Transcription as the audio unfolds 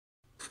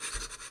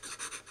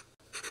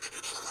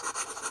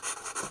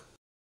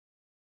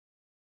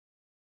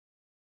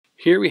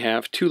Here we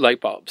have two light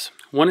bulbs.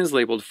 One is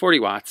labeled 40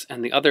 watts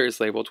and the other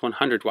is labeled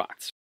 100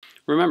 watts.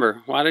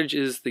 Remember, wattage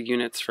is the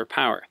units for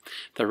power,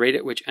 the rate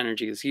at which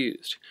energy is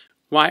used.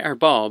 Why are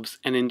bulbs,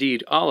 and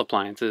indeed all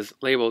appliances,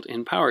 labeled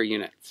in power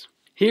units?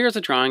 Here is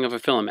a drawing of a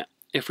filament.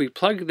 If we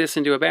plug this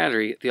into a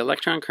battery, the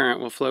electron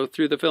current will flow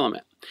through the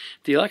filament.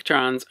 The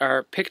electrons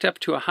are picked up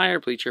to a higher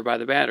bleacher by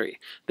the battery.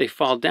 They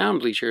fall down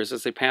bleachers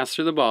as they pass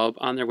through the bulb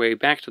on their way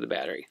back to the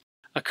battery.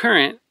 A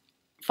current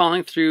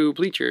falling through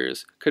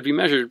bleachers could be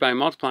measured by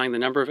multiplying the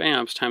number of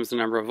amps times the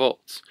number of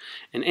volts.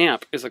 An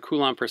amp is a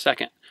coulomb per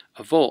second.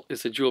 A volt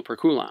is a joule per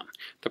coulomb.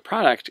 The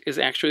product is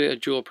actually a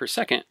joule per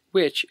second,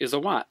 which is a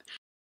watt.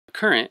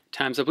 Current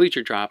times a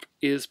bleacher drop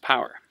is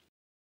power.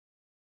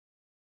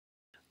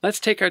 Let's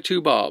take our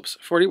two bulbs,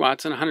 40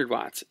 watts and 100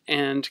 watts,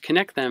 and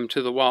connect them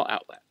to the wall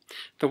outlet.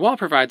 The wall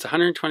provides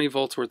 120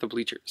 volts worth of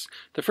bleachers.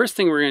 The first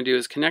thing we're going to do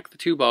is connect the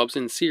two bulbs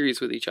in series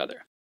with each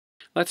other.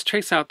 Let's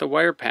trace out the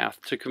wire path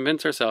to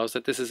convince ourselves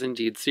that this is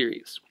indeed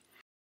series.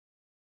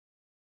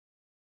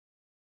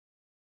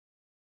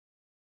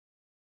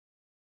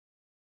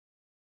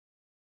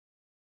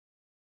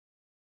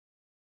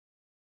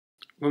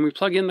 When we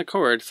plug in the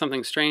cord,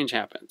 something strange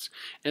happens.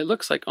 It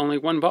looks like only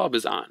one bulb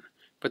is on,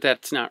 but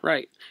that's not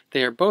right.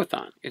 They are both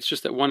on, it's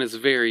just that one is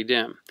very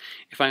dim.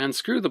 If I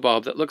unscrew the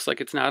bulb that looks like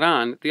it's not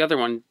on, the other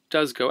one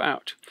does go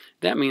out.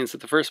 That means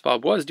that the first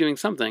bulb was doing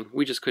something,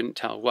 we just couldn't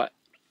tell what.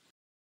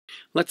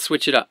 Let's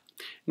switch it up.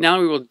 Now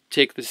we will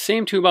take the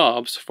same two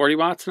bulbs, 40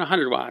 watts and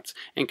 100 watts,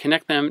 and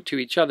connect them to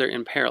each other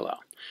in parallel.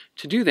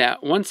 To do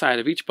that, one side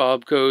of each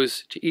bulb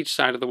goes to each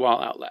side of the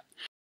wall outlet.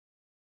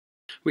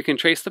 We can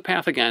trace the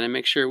path again and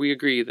make sure we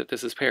agree that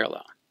this is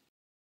parallel.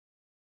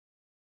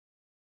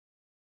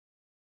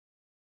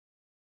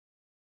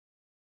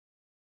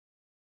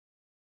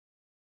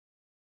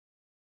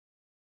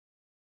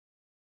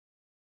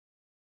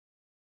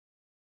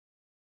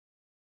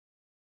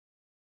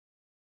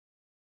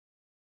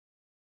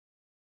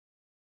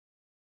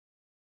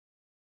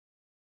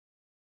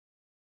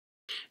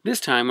 This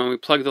time, when we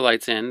plug the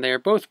lights in, they are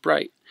both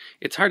bright.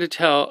 It's hard to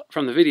tell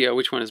from the video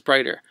which one is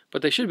brighter,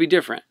 but they should be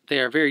different. They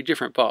are very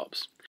different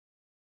bulbs.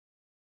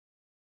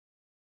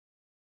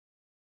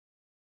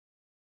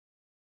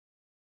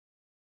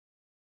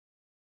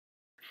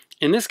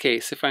 In this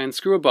case, if I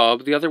unscrew a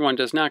bulb, the other one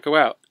does not go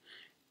out.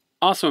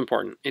 Also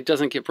important, it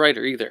doesn't get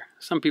brighter either.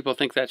 Some people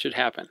think that should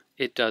happen.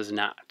 It does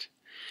not.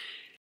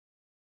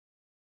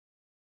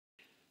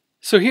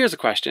 So here's a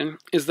question.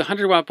 Is the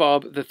 100 watt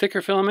bulb the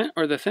thicker filament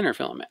or the thinner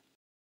filament?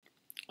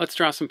 Let's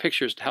draw some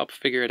pictures to help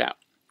figure it out.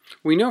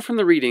 We know from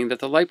the reading that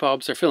the light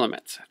bulbs are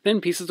filaments,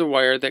 thin pieces of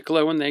wire that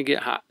glow when they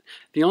get hot.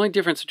 The only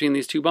difference between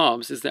these two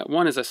bulbs is that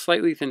one is a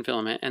slightly thin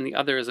filament and the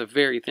other is a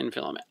very thin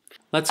filament.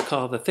 Let's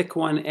call the thick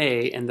one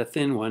A and the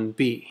thin one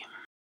B.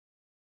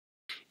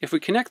 If we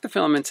connect the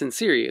filaments in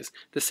series,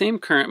 the same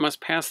current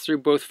must pass through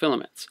both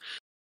filaments.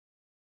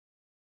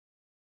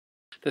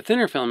 The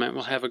thinner filament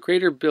will have a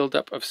greater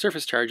buildup of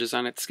surface charges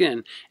on its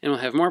skin and will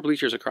have more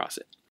bleachers across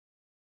it.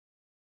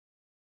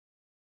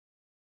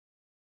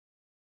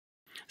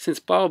 Since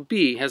bulb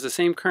B has the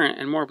same current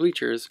and more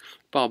bleachers,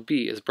 bulb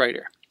B is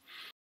brighter.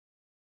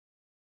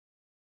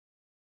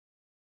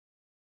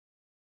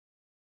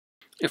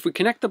 If we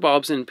connect the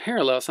bulbs in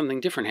parallel,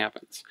 something different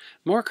happens.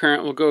 More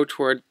current will go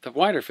toward the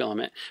wider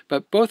filament,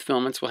 but both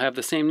filaments will have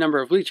the same number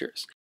of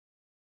bleachers.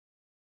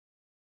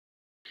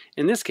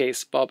 In this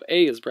case, bulb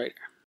A is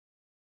brighter.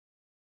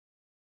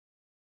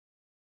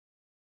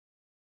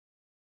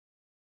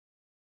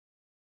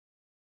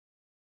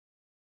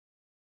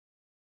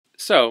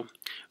 So,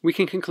 we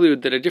can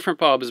conclude that a different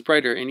bulb is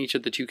brighter in each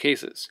of the two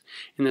cases.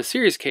 In the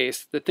series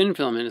case, the thin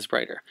filament is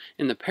brighter.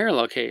 In the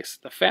parallel case,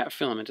 the fat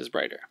filament is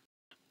brighter.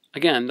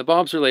 Again, the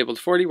bulbs are labeled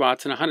 40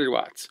 watts and 100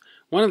 watts.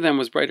 One of them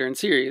was brighter in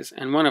series,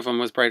 and one of them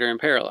was brighter in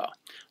parallel.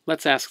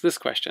 Let's ask this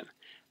question.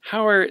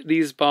 How are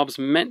these bulbs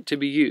meant to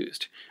be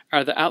used?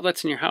 Are the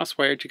outlets in your house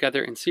wired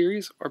together in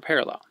series or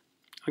parallel?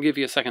 I'll give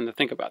you a second to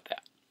think about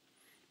that.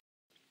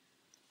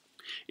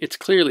 It's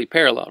clearly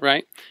parallel,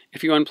 right?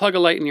 If you unplug a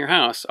light in your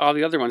house, all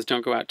the other ones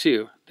don't go out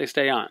too. They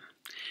stay on.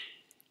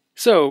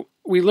 So,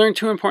 we learned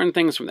two important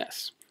things from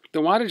this.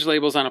 The wattage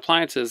labels on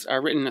appliances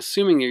are written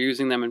assuming you're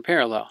using them in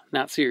parallel,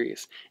 not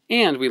series.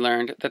 And we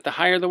learned that the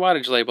higher the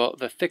wattage label,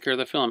 the thicker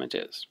the filament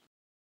is.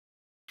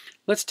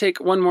 Let's take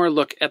one more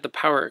look at the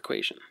power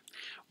equation.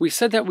 We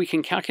said that we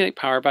can calculate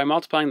power by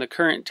multiplying the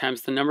current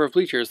times the number of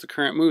bleachers the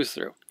current moves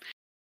through.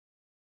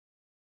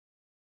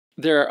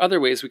 There are other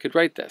ways we could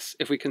write this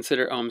if we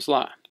consider Ohm's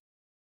law.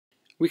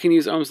 We can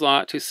use Ohm's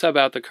law to sub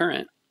out the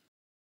current,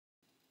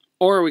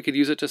 or we could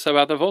use it to sub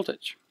out the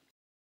voltage.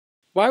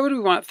 Why would we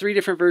want three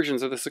different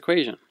versions of this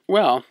equation?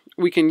 Well,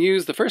 we can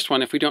use the first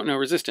one if we don't know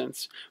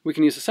resistance, we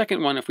can use the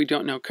second one if we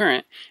don't know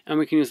current, and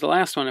we can use the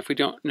last one if we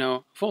don't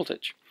know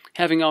voltage.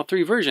 Having all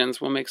three versions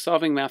will make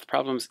solving math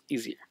problems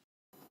easier.